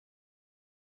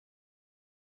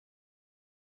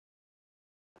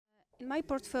In my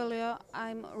portfolio,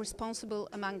 I'm responsible,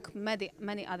 among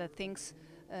many other things,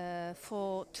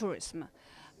 for tourism.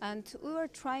 And we were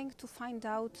trying to find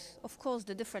out, of course,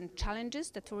 the different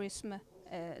challenges that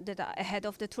are ahead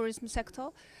of the tourism sector,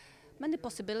 many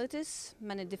possibilities,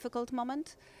 many difficult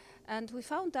moments. And we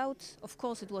found out, of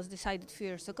course, it was decided a few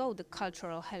years ago, the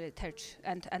cultural heritage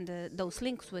and those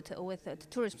links with the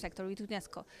tourism sector with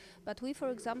UNESCO. But we, for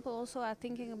example, also are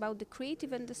thinking about the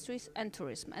creative industries and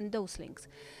tourism and those links.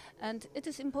 And it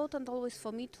is important always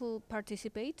for me to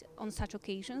participate on such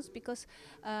occasions because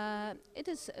it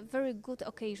is a very good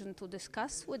occasion to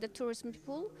discuss with the tourism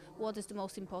people what is the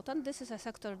most important. This is a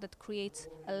sector that creates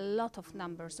a lot of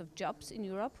numbers of jobs in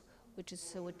Europe, which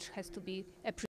has to be appreciated.